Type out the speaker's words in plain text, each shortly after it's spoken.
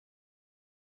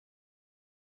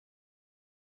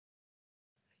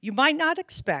You might not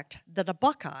expect that a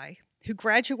Buckeye who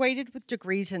graduated with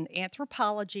degrees in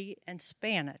anthropology and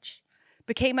Spanish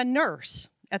became a nurse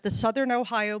at the Southern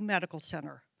Ohio Medical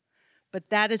Center, but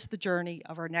that is the journey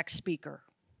of our next speaker.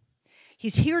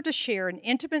 He's here to share an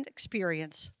intimate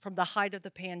experience from the height of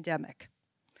the pandemic.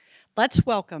 Let's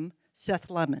welcome Seth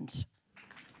Lemons.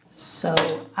 So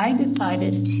I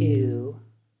decided to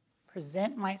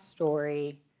present my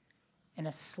story in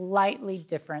a slightly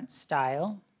different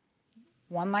style.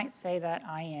 One might say that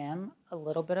I am a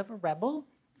little bit of a rebel,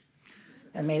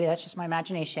 and maybe that's just my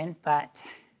imagination, but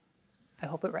I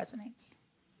hope it resonates.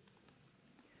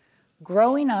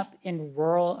 Growing up in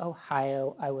rural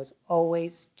Ohio, I was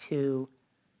always too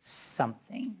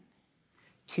something.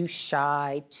 Too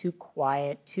shy, too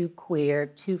quiet, too queer,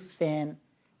 too femme,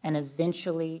 and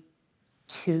eventually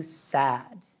too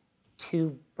sad,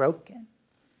 too broken.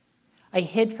 I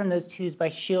hid from those twos by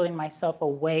shielding myself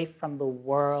away from the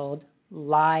world,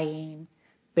 lying,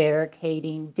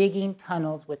 barricading, digging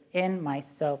tunnels within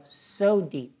myself so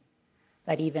deep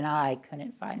that even I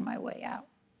couldn't find my way out.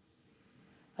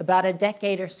 About a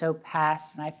decade or so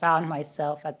passed, and I found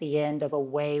myself at the end of a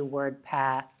wayward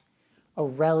path, a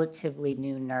relatively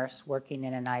new nurse working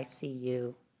in an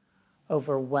ICU,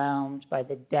 overwhelmed by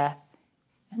the death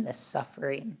and the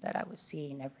suffering that I was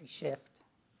seeing every shift.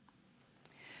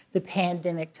 The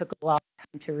pandemic took a long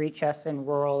time to reach us in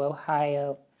rural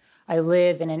Ohio. I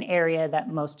live in an area that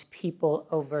most people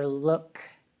overlook.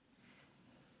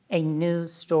 A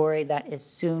news story that is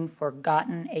soon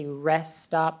forgotten, a rest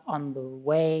stop on the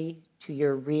way to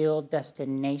your real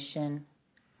destination.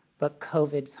 But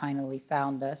COVID finally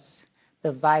found us,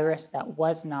 the virus that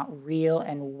was not real,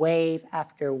 and wave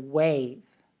after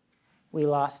wave, we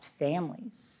lost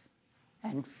families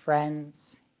and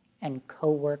friends and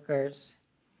coworkers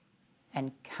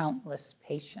and countless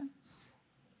patients.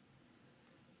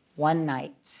 One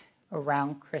night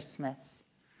around Christmas,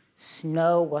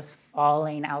 snow was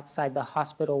falling outside the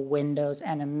hospital windows,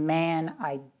 and a man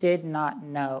I did not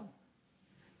know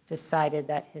decided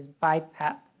that his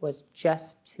BiPAP was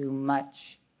just too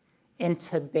much.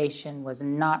 Intubation was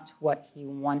not what he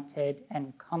wanted,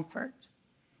 and comfort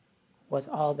was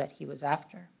all that he was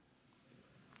after.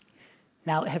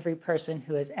 Now, every person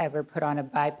who has ever put on a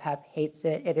BiPAP hates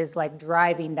it. It is like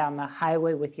driving down the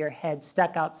highway with your head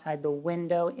stuck outside the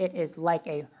window. It is like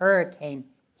a hurricane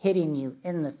hitting you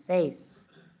in the face.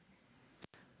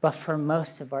 But for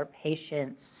most of our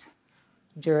patients,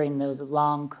 during those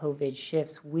long COVID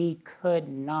shifts, we could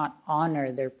not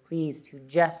honor their pleas to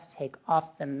just take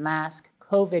off the mask.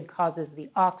 COVID causes the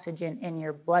oxygen in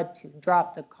your blood to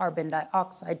drop, the carbon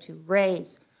dioxide to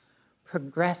raise,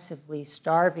 progressively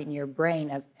starving your brain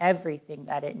of everything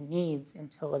that it needs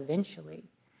until eventually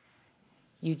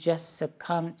you just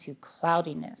succumb to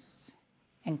cloudiness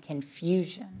and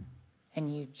confusion,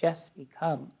 and you just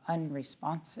become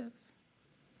unresponsive.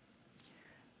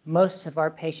 Most of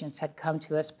our patients had come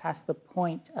to us past the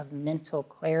point of mental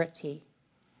clarity.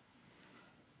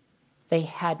 They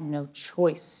had no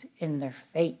choice in their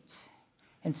fate.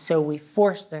 And so we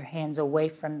forced their hands away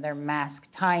from their mask,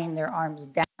 tying their arms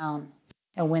down.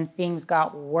 And when things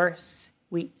got worse,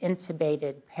 we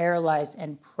intubated, paralyzed,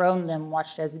 and prone them,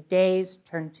 watched as days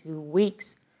turned to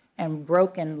weeks and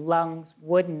broken lungs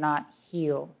would not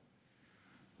heal.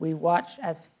 We watched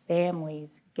as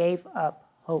families gave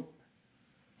up hope,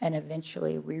 and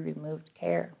eventually we removed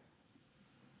care.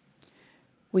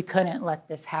 We couldn't let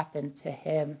this happen to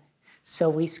him, so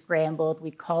we scrambled.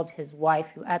 We called his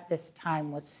wife, who at this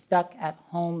time was stuck at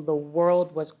home. The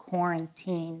world was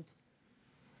quarantined,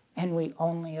 and we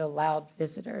only allowed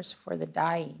visitors for the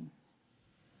dying.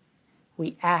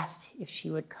 We asked if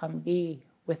she would come be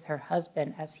with her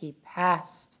husband as he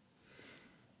passed.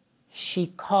 She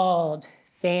called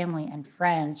family and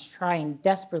friends, trying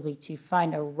desperately to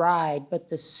find a ride, but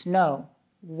the snow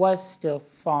was still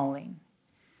falling.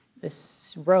 The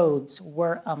roads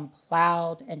were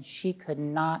unplowed, and she could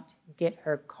not get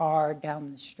her car down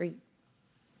the street.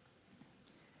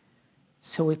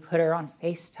 So we put her on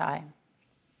FaceTime.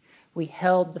 We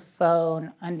held the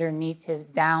phone underneath his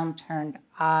downturned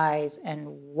eyes and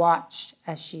watched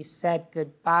as she said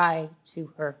goodbye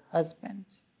to her husband.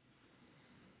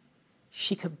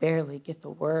 She could barely get the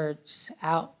words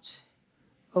out.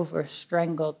 Over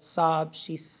strangled sobs,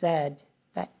 she said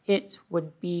that it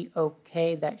would be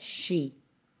okay, that she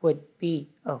would be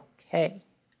okay.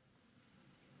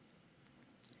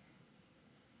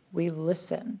 We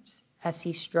listened as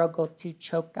he struggled to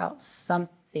choke out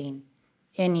something,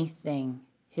 anything,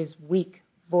 his weak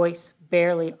voice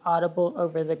barely audible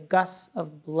over the gusts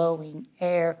of blowing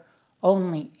air,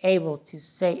 only able to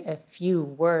say a few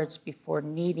words before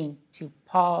needing to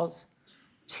pause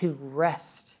to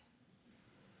rest.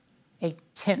 A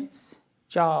tense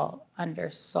jaw under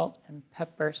salt and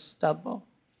pepper stubble.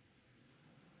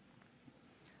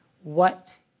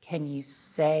 What can you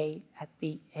say at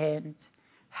the end?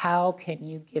 How can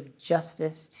you give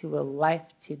justice to a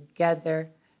life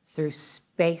together through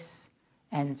space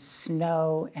and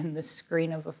snow and the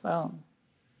screen of a phone?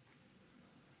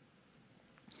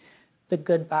 The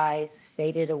goodbyes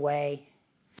faded away.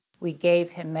 We gave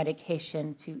him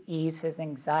medication to ease his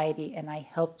anxiety, and I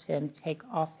helped him take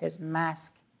off his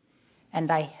mask,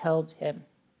 and I held him.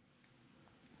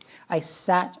 I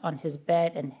sat on his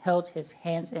bed and held his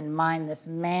hands in mine, this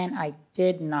man I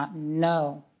did not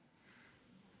know.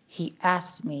 He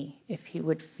asked me if he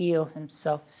would feel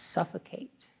himself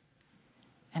suffocate,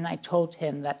 and I told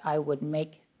him that I would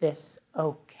make this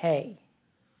okay,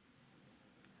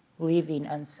 leaving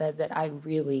unsaid that I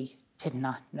really did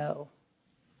not know.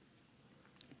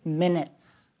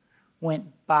 Minutes went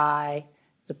by.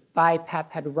 The BiPAP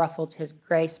had ruffled his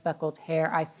gray speckled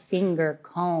hair. I finger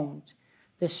combed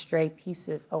the stray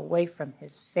pieces away from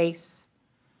his face.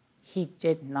 He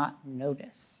did not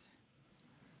notice.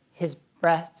 His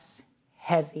breaths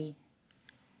heavy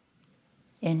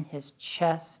in his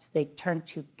chest. They turned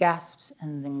to gasps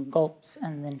and then gulps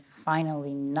and then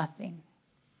finally nothing.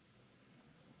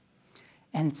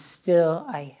 And still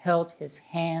I held his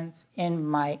hands in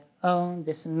my own,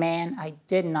 this man I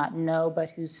did not know,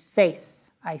 but whose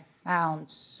face I found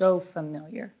so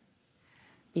familiar,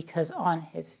 because on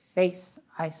his face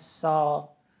I saw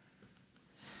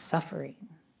suffering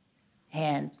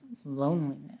and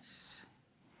loneliness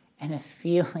and a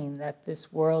feeling that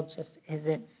this world just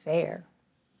isn't fair.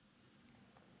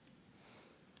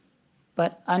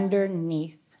 But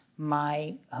underneath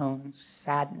my own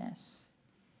sadness,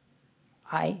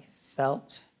 I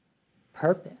felt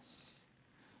purpose.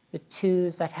 The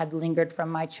twos that had lingered from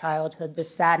my childhood, the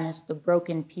sadness, the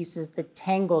broken pieces, the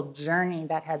tangled journey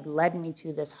that had led me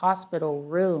to this hospital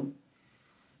room,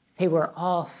 they were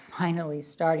all finally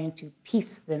starting to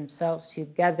piece themselves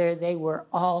together. They were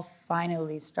all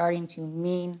finally starting to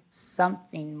mean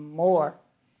something more.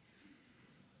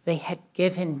 They had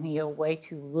given me a way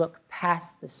to look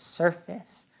past the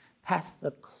surface, past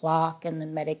the clock and the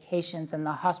medications and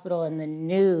the hospital and the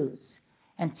news,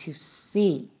 and to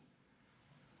see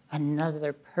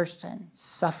another person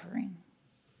suffering.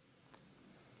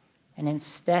 And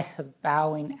instead of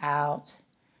bowing out,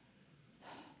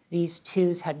 these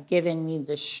twos had given me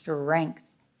the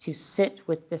strength to sit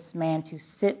with this man, to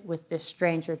sit with this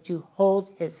stranger, to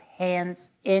hold his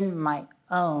hands in my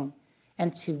own,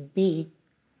 and to be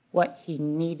what he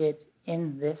needed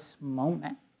in this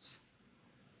moment.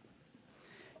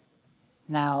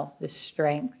 Now, this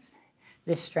strength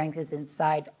is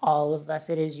inside all of us.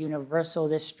 It is universal.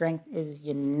 This strength is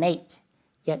innate,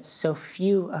 yet so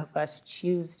few of us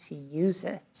choose to use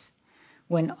it.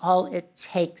 When all it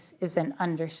takes is an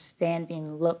understanding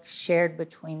look shared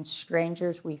between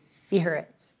strangers, we fear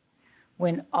it.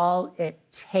 When all it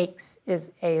takes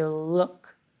is a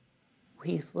look,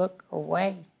 we look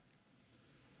away.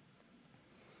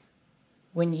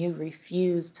 When you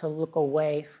refuse to look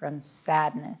away from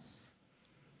sadness,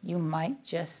 you might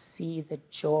just see the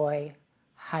joy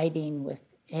hiding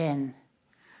within.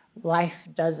 Life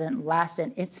doesn't last,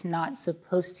 and it's not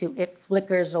supposed to. It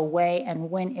flickers away, and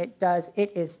when it does,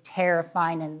 it is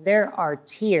terrifying, and there are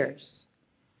tears.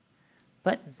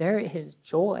 But there is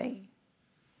joy.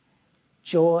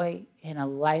 Joy in a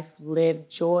life lived,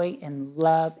 joy in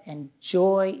love, and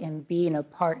joy in being a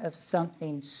part of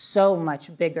something so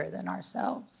much bigger than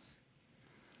ourselves.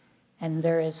 And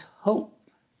there is hope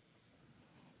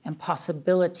and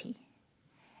possibility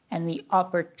and the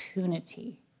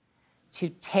opportunity to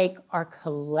take our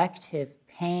collective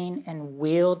pain and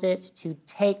wield it, to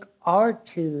take our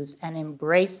twos and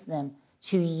embrace them,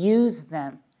 to use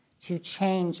them to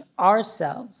change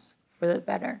ourselves for the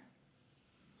better,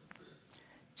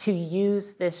 to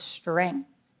use this strength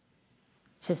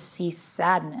to see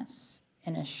sadness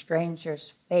in a stranger's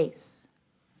face,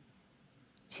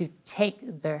 to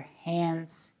take their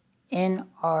hands in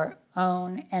our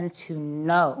own and to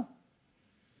know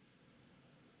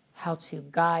how to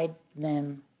guide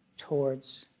them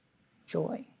towards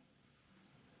joy.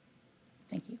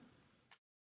 Thank you.